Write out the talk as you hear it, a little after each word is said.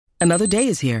Another day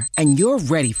is here, and you're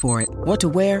ready for it. What to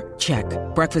wear? Check.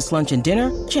 Breakfast, lunch, and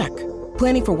dinner? Check.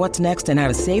 Planning for what's next and how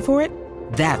to save for it?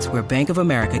 That's where Bank of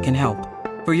America can help.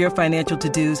 For your financial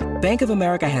to-dos, Bank of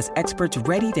America has experts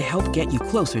ready to help get you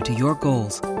closer to your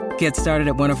goals. Get started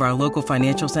at one of our local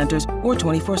financial centers or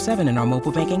 24/7 in our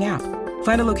mobile banking app.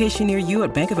 Find a location near you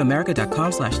at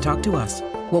bankofamerica.com/talktous.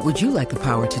 What would you like the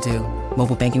power to do?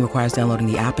 Mobile banking requires downloading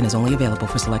the app and is only available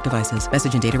for select devices.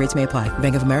 Message and data rates may apply.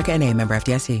 Bank of America N.A., member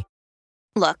FDIC.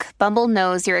 Look, Bumble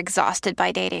knows you're exhausted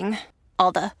by dating.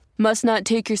 All the must not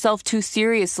take yourself too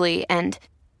seriously and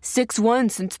 6'1"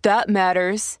 since that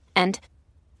matters. And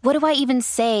what do I even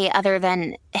say other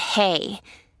than, hey?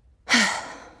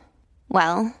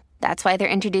 Well, that's why they're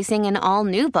introducing an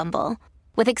all-new Bumble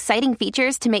with exciting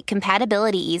features to make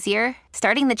compatibility easier,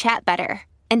 starting the chat better,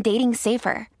 and dating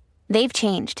safer. They've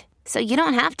changed, so you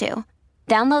don't have to.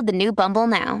 Download the new Bumble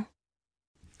now.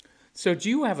 So do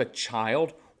you have a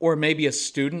child or maybe a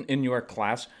student in your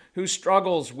class who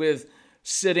struggles with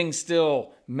sitting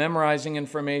still, memorizing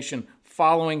information,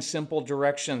 following simple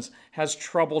directions, has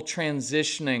trouble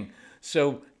transitioning?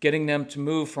 So getting them to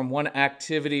move from one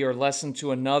activity or lesson to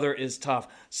another is tough.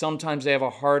 Sometimes they have a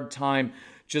hard time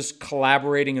just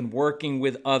collaborating and working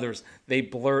with others. They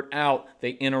blurt out,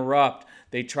 they interrupt,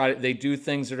 they do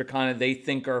things that are they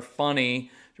think are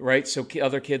funny, right? So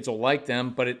other kids will like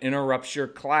them, but it interrupts your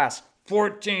class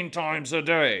 14 times a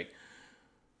day.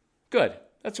 Good.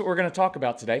 That's what we're going to talk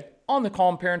about today on the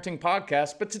Calm Parenting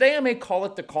Podcast. But today I may call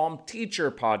it the Calm Teacher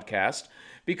Podcast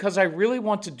because I really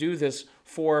want to do this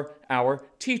for our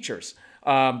teachers.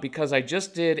 Because I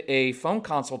just did a phone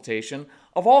consultation,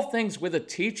 of all things, with a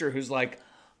teacher who's like,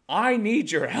 I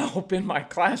need your help in my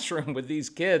classroom with these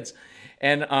kids.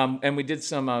 And we did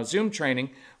some Zoom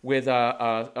training with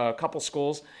a couple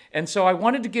schools. And so I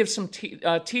wanted to give some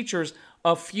teachers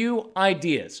a few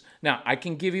ideas. Now, I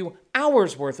can give you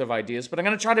hours worth of ideas, but I'm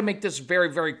going to try to make this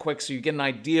very, very quick so you get an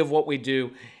idea of what we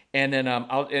do. And then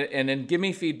then give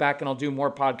me feedback, and I'll do more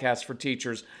podcasts for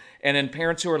teachers. And then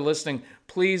parents who are listening,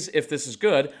 please, if this is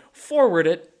good, forward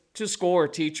it to school or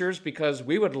teachers, because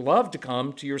we would love to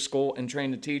come to your school and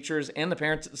train the teachers and the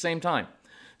parents at the same time,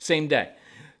 same day.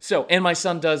 So, and my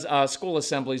son does school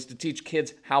assemblies to teach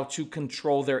kids how to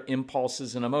control their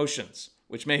impulses and emotions,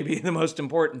 which may be the most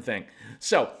important thing.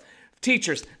 So,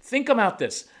 teachers, think about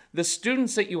this. The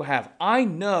students that you have, I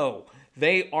know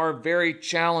they are very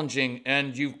challenging,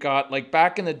 and you've got, like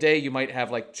back in the day, you might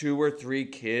have like 2 or 3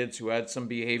 kids who had some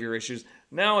behavior issues.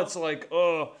 Now it's like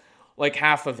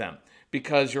half of them,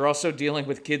 because you're also dealing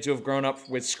with kids who have grown up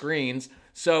with screens.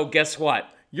 So guess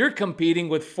what? You're competing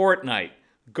with Fortnite.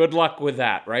 Good luck with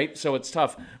that, right? So it's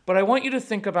tough. But I want you to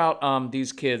think about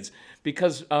these kids,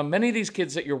 because many of these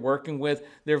kids that you're working with,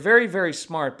 they're very, very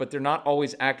smart, but they're not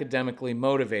always academically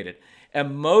motivated.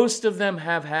 And most of them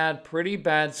have had pretty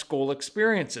bad school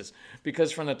experiences,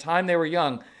 because from the time they were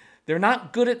young, they're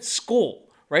not good at school,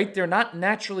 right? They're not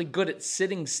naturally good at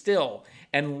sitting still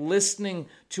and listening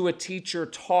to a teacher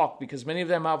talk, because many of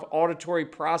them have auditory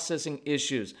processing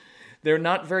issues. They're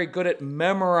not very good at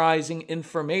memorizing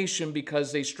information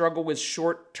because they struggle with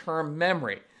short-term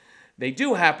memory. They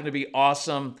do happen to be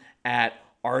awesome at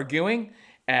arguing,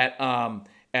 at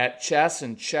chess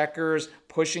and checkers,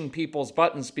 pushing people's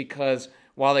buttons, because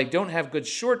while they don't have good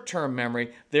short-term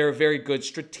memory, they're very good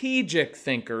strategic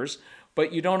thinkers,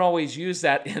 but you don't always use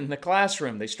that in the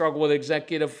classroom. They struggle with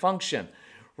executive function,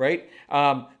 right?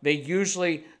 They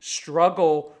usually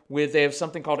struggle with, they have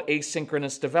something called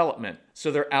asynchronous development. So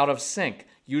they're out of sync.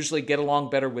 Usually get along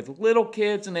better with little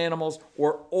kids and animals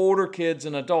or older kids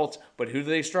and adults. But who do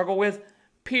they struggle with?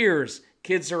 Peers,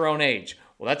 kids their own age.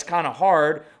 Well, that's kind of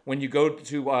hard when you go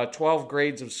to 12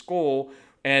 grades of school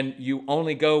and you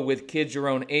only go with kids your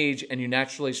own age, and you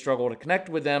naturally struggle to connect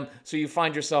with them. So you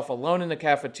find yourself alone in the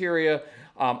cafeteria,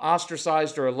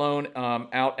 ostracized, or alone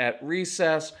out at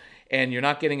recess, and you're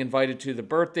not getting invited to the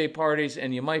birthday parties,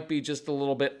 and you might be just a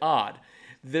little bit odd.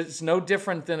 This is no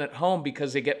different than at home,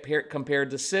 because they get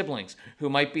compared to siblings who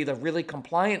might be the really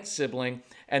compliant sibling,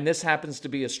 and this happens to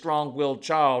be a strong-willed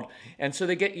child, and so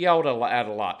they get yelled at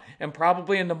a lot. And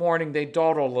probably in the morning they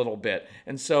dawdle a little bit,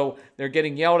 and so they're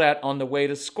getting yelled at on the way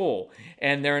to school,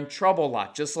 and they're in trouble a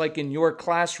lot. Just like in your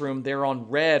classroom, they're on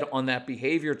red on that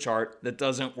behavior chart that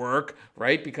doesn't work,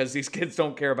 right? Because these kids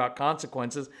don't care about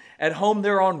consequences. At home,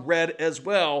 they're on red as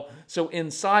well. So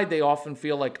inside, they often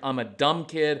feel like, I'm a dumb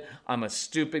kid, I'm a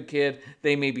stupid kid.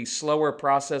 They may be slower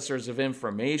processors of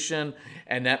information,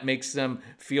 and that makes them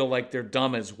feel like they're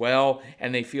dumb as well,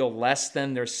 and they feel less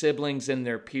than their siblings and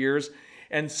their peers.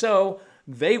 And so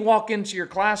they walk into your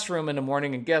classroom in the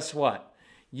morning, and guess what?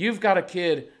 You've got a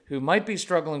kid who might be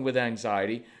struggling with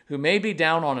anxiety, who may be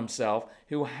down on himself,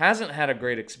 who hasn't had a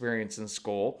great experience in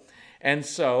school. And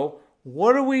so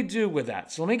what do we do with that?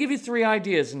 So let me give you 3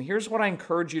 ideas, and here's what I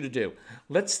encourage you to do.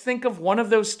 Let's think of one of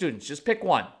those students. Just pick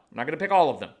one. I'm not going to pick all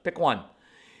of them. Pick one.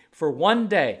 For one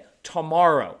day,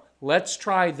 tomorrow, let's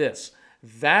try this.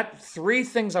 That 3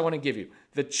 things I want to give you.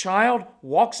 The child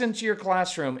walks into your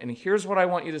classroom, and here's what I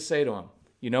want you to say to him.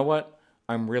 You know what?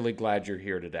 I'm really glad you're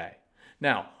here today.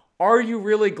 Now, are you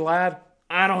really glad?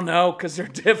 I don't know, because they're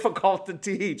difficult to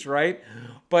teach, right?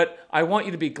 But I want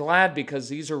you to be glad because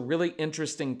these are really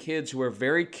interesting kids who are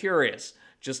very curious,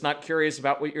 just not curious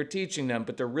about what you're teaching them,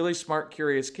 but they're really smart,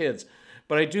 curious kids.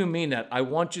 But I do mean that. I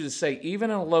want you to say, even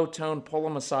in a low tone, pull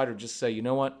them aside or just say, you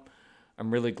know what? I'm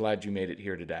really glad you made it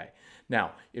here today.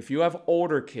 Now, if you have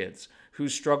older kids who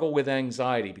struggle with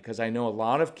anxiety, because I know a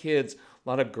lot of kids, a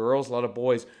lot of girls, a lot of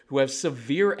boys who have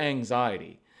severe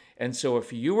anxiety. And so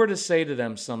if you were to say to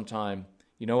them sometime,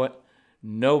 you know what?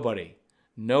 Nobody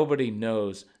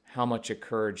knows how much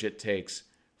courage it takes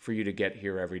for you to get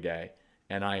here every day.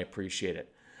 And I appreciate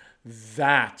it.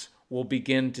 That will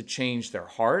begin to change their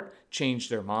heart, change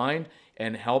their mind,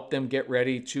 and help them get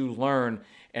ready to learn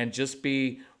and just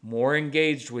be more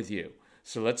engaged with you.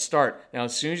 So let's start. Now,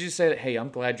 as soon as you say that, hey, I'm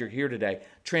glad you're here today,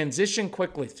 transition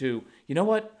quickly to, you know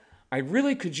what? I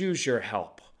really could use your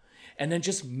help. And then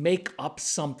just make up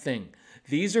something.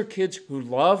 These are kids who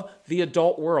love the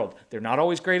adult world. They're not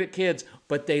always great at kids,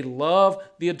 but they love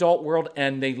the adult world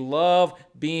and they love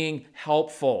being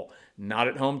helpful. Not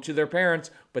at home to their parents,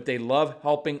 but they love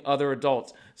helping other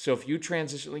adults. So if you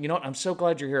transition, you know what? I'm so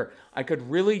glad you're here. I could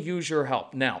really use your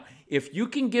help. Now, if you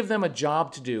can give them a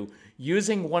job to do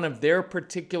using one of their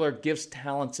particular gifts,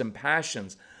 talents, and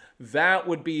passions, that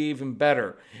would be even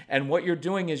better. And what you're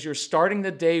doing is you're starting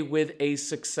the day with a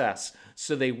success.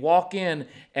 So they walk in,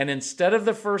 and instead of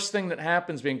the first thing that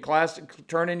happens being class,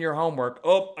 turn in your homework,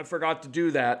 oh, I forgot to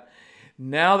do that.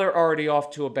 Now they're already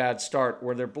off to a bad start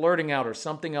where they're blurting out or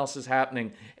something else is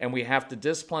happening and we have to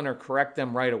discipline or correct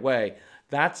them right away.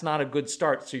 That's not a good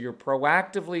start. So you're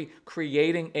proactively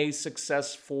creating a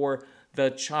success for the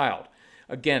child.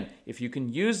 Again, if you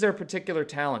can use their particular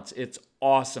talents, it's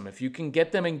awesome. If you can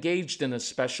get them engaged in a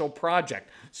special project,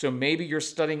 so maybe you're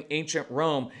studying ancient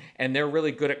Rome and they're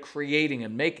really good at creating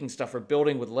and making stuff or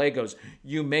building with Legos,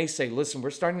 you may say, listen, we're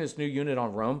starting this new unit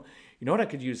on Rome. You know what I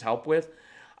could use help with?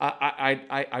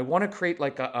 I want to create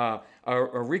like a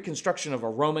reconstruction of a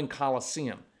Roman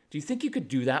Colosseum. Do you think you could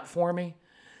do that for me?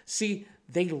 See,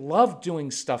 they love doing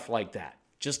stuff like that,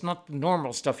 just not the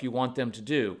normal stuff you want them to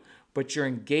do, but you're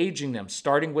engaging them,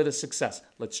 starting with a success.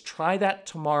 Let's try that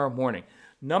tomorrow morning.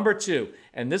 Number 2,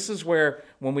 and this is where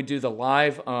when we do the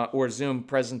live or Zoom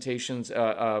presentations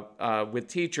with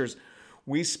teachers,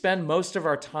 we spend most of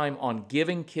our time on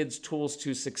giving kids tools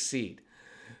to succeed.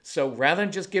 So rather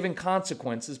than just giving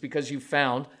consequences, because you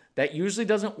found that usually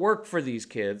doesn't work for these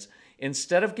kids,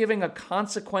 instead of giving a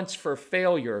consequence for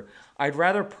failure, I'd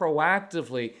rather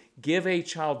proactively give a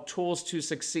child tools to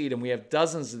succeed. And we have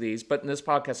dozens of these, but in this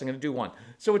podcast, I'm going to do one.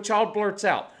 So a child blurts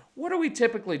out, what do we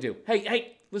typically do?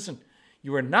 Hey, listen,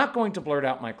 you are not going to blurt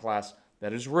out my class.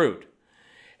 That is rude.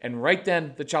 And right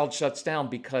then the child shuts down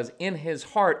because in his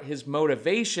heart, his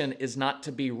motivation is not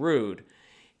to be rude.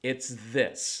 It's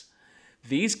this.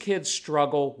 These kids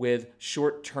struggle with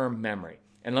short-term memory.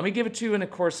 And let me give it to you in a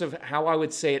course of how I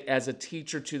would say it as a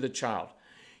teacher to the child.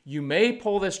 You may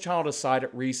pull this child aside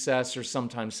at recess or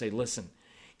sometimes say, listen,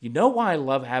 you know why I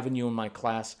love having you in my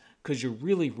class? Because you're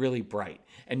really, really bright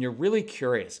and you're really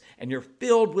curious and you're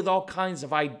filled with all kinds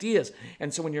of ideas.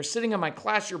 And so when you're sitting in my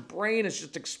class, your brain is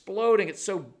just exploding. It's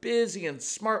so busy and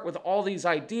smart with all these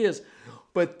ideas.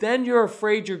 But then you're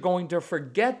afraid you're going to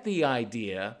forget the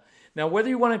idea. Now, whether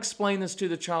you want to explain this to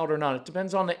the child or not, it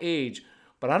depends on the age.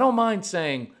 But I don't mind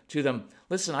saying to them,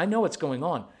 listen, I know what's going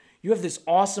on. You have this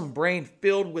awesome brain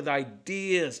filled with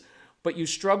ideas, but you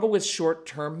struggle with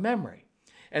short-term memory.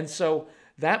 And so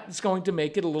that's going to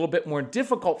make it a little bit more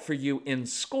difficult for you in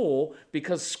school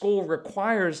because school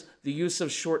requires the use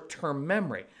of short-term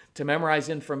memory to memorize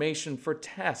information for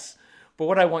tests. But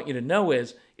what I want you to know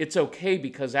is it's okay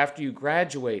because after you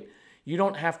graduate, you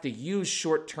don't have to use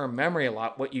short-term memory a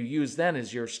lot. What you use then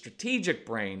is your strategic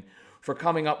brain for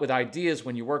coming up with ideas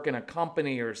when you work in a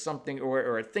company or something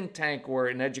or a think tank or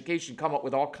in education, come up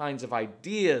with all kinds of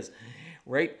ideas,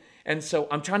 right? And so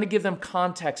I'm trying to give them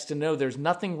context to know there's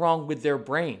nothing wrong with their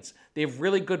brains. They have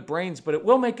really good brains, but it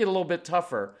will make it a little bit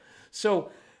tougher.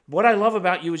 So what I love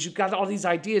about you is you've got all these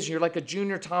ideas. You're like a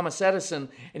junior Thomas Edison,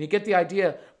 and you get the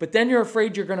idea, but then you're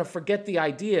afraid you're going to forget the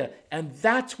idea, and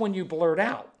that's when you blurt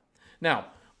out. Now,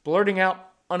 blurting out,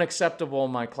 unacceptable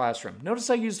in my classroom. Notice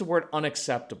I use the word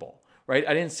unacceptable, right?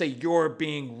 I didn't say you're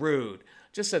being rude.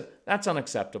 Just said that's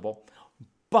unacceptable.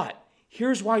 But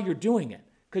here's why you're doing it,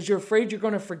 because you're afraid you're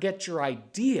going to forget your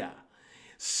idea.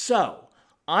 So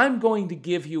I'm going to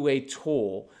give you a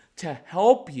tool to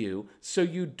help you so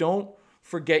you don't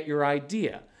forget your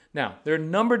idea. Now, there are a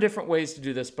number of different ways to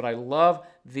do this, but I love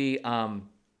the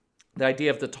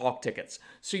idea of the talk tickets.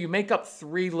 So you make up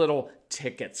 3 little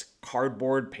tickets,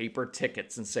 cardboard, paper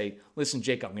tickets, and say, listen,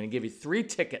 Jacob, I'm going to give you 3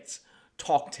 tickets,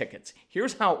 talk tickets.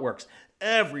 Here's how it works.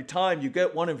 Every time you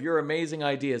get one of your amazing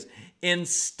ideas,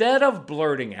 instead of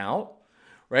blurting out,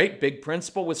 right? Big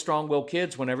principle with strong-willed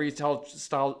kids, whenever you tell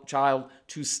a child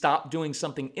to stop doing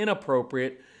something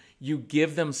inappropriate, you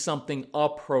give them something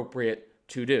appropriate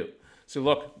to do. So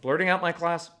look, blurting out my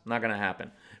class, not going to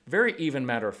happen. Very even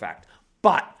matter of fact.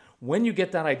 But when you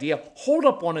get that idea, hold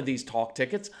up one of these talk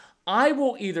tickets. I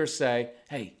will either say,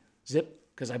 hey, zip,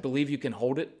 because I believe you can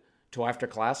hold it till after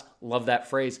class. Love that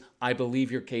phrase. I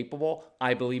believe you're capable.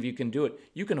 I believe you can do it.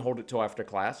 You can hold it till after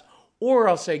class. Or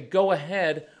I'll say, go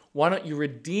ahead. Why don't you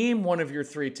redeem one of your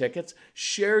 3 tickets?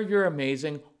 Share your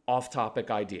amazing off-topic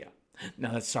idea.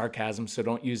 Now that's sarcasm, so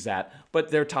don't use that.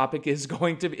 But their topic is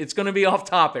going to be off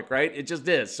topic, right? It just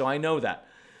is. So I know that.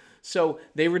 So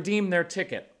they redeem their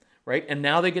ticket, right? And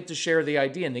now they get to share the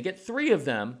idea, and they get 3 of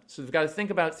them. So they've got to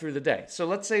think about it through the day. So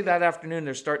let's say that afternoon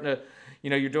they're starting to,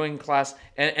 you're doing class,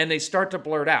 and they start to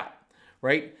blurt out,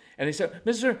 right? And they say,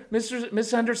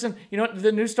 Miss Henderson,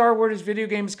 the new Star Wars video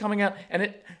game is coming out,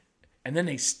 and then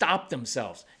they stop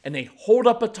themselves and they hold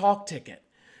up a talk ticket.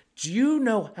 Do you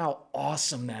know how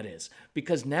awesome that is?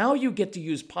 Because now you get to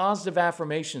use positive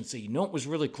affirmations. So it was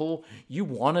really cool. You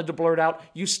wanted to blurt out.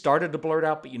 You started to blurt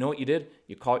out, but you know what you did?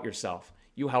 You caught yourself.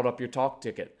 You held up your talk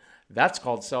ticket. That's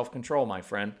called self-control, my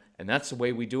friend. And that's the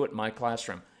way we do it in my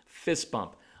classroom. Fist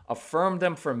bump. Affirm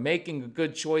them for making a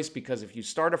good choice, because if you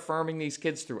start affirming these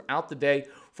kids throughout the day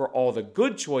for all the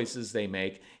good choices they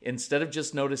make, instead of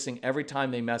just noticing every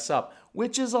time they mess up,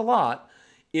 which is a lot,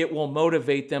 it will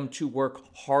motivate them to work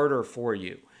harder for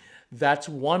you. That's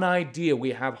one idea.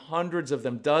 We have hundreds of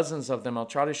them, dozens of them. I'll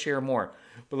try to share more.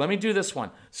 But let me do this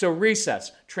one. So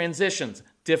recess, transitions,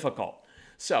 difficult.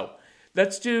 So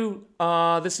let's do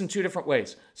this in 2 different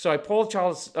ways. So I pull a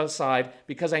child aside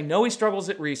because I know he struggles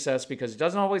at recess because he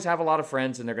doesn't always have a lot of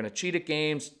friends, and they're going to cheat at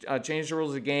games, change the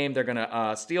rules of the game. They're going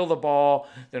to steal the ball.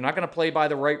 They're not going to play by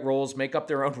the right rules, make up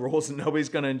their own rules, and nobody's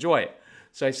going to enjoy it.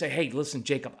 So I say, hey, listen,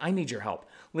 Jacob, I need your help.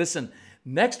 Listen,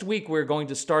 next week we're going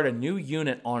to start a new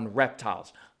unit on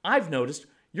reptiles. I've noticed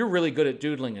you're really good at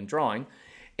doodling and drawing.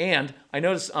 And I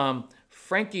noticed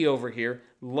Frankie over here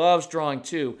loves drawing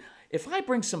too. If I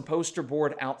bring some poster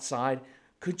board outside,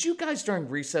 could you guys during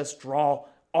recess draw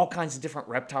all kinds of different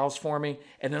reptiles for me?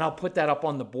 And then I'll put that up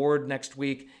on the board next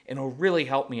week, and it'll really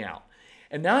help me out.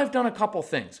 And now I've done a couple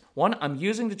things. One, I'm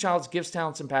using the child's gifts,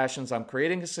 talents, and passions. I'm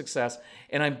creating a success,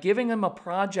 and I'm giving them a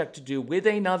project to do with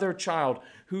another child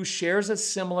who shares a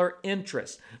similar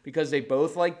interest, because they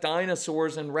both like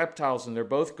dinosaurs and reptiles, and they're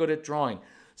both good at drawing.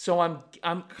 So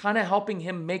I'm kind of helping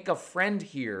him make a friend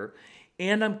here,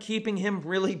 and I'm keeping him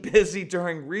really busy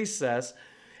during recess.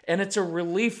 And it's a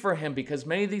relief for him because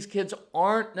many of these kids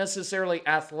aren't necessarily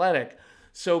athletic.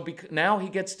 So now he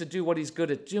gets to do what he's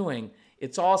good at doing.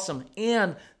 It's awesome.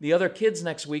 And the other kids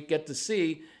next week get to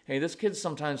see, hey, this kid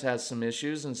sometimes has some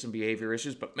issues and some behavior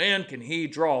issues, but man, can he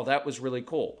draw? That was really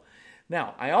cool.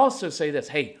 Now, I also say this,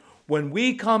 hey, when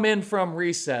we come in from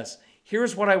recess,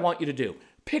 here's what I want you to do.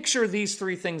 Picture these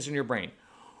 3 things in your brain.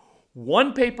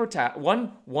 One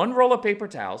roll of paper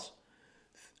towels.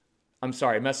 I'm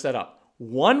sorry, I messed that up.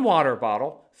 1 water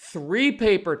bottle, 3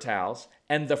 paper towels,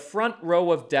 and the front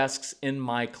row of desks in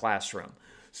my classroom.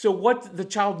 So what the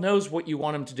child knows what you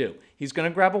want him to do. He's going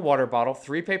to grab a water bottle,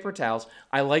 3 paper towels.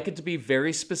 I like it to be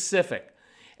very specific.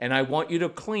 And I want you to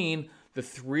clean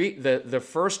the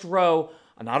first row,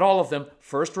 not all of them,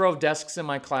 first row of desks in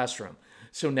my classroom.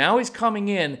 So now he's coming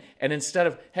in, and instead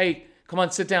of, hey, come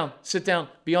on, sit down,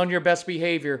 be on your best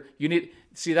behavior.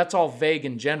 See, that's all vague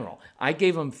in general. I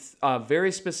gave him a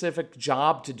very specific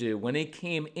job to do when he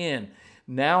came in.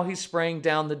 Now he's spraying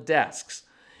down the desks.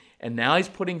 And now he's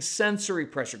putting sensory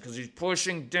pressure because he's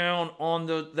pushing down on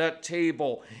that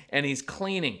table and he's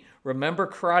cleaning. Remember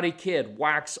Karate Kid,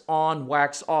 wax on,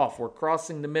 wax off. We're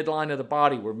crossing the midline of the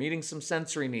body. We're meeting some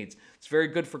sensory needs. It's very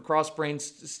good for cross-brain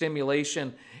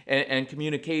stimulation and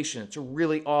communication. It's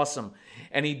really awesome.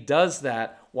 And he does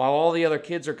that while all the other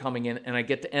kids are coming in, and I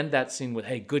get to end that scene with,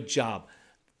 hey, good job.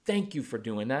 Thank you for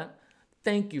doing that.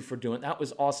 Thank you for doing that. That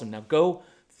was awesome. Now go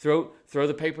throw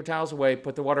the paper towels away,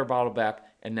 put the water bottle back,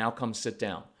 and now come sit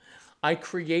down. I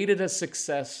created a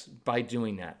success by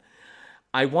doing that.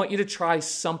 I want you to try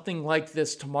something like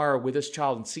this tomorrow with this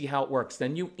child and see how it works.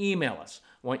 Then you email us.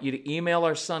 I want you to email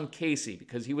our son, Casey,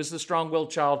 because he was the strong-willed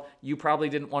child you probably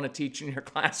didn't want to teach in your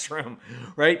classroom,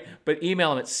 right? But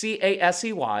email him at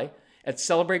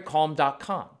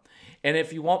casey@celebratecalm.com. And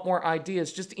if you want more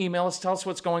ideas, just email us. Tell us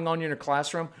what's going on in your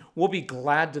classroom. We'll be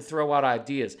glad to throw out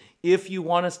ideas. If you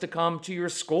want us to come to your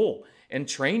school and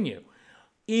train you,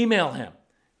 email him.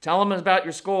 Tell him about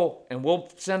your school, and we'll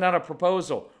send out a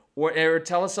proposal. Or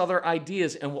tell us other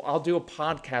ideas, and I'll do a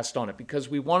podcast on it, because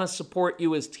we want to support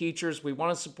you as teachers. We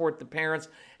want to support the parents,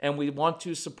 and we want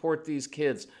to support these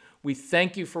kids. We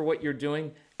thank you for what you're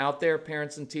doing out there,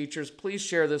 parents and teachers. Please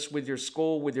share this with your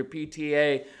school, with your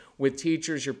PTA, with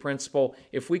teachers, your principal.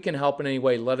 If we can help in any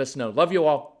way, let us know. Love you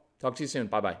all. Talk to you soon.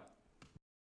 Bye-bye.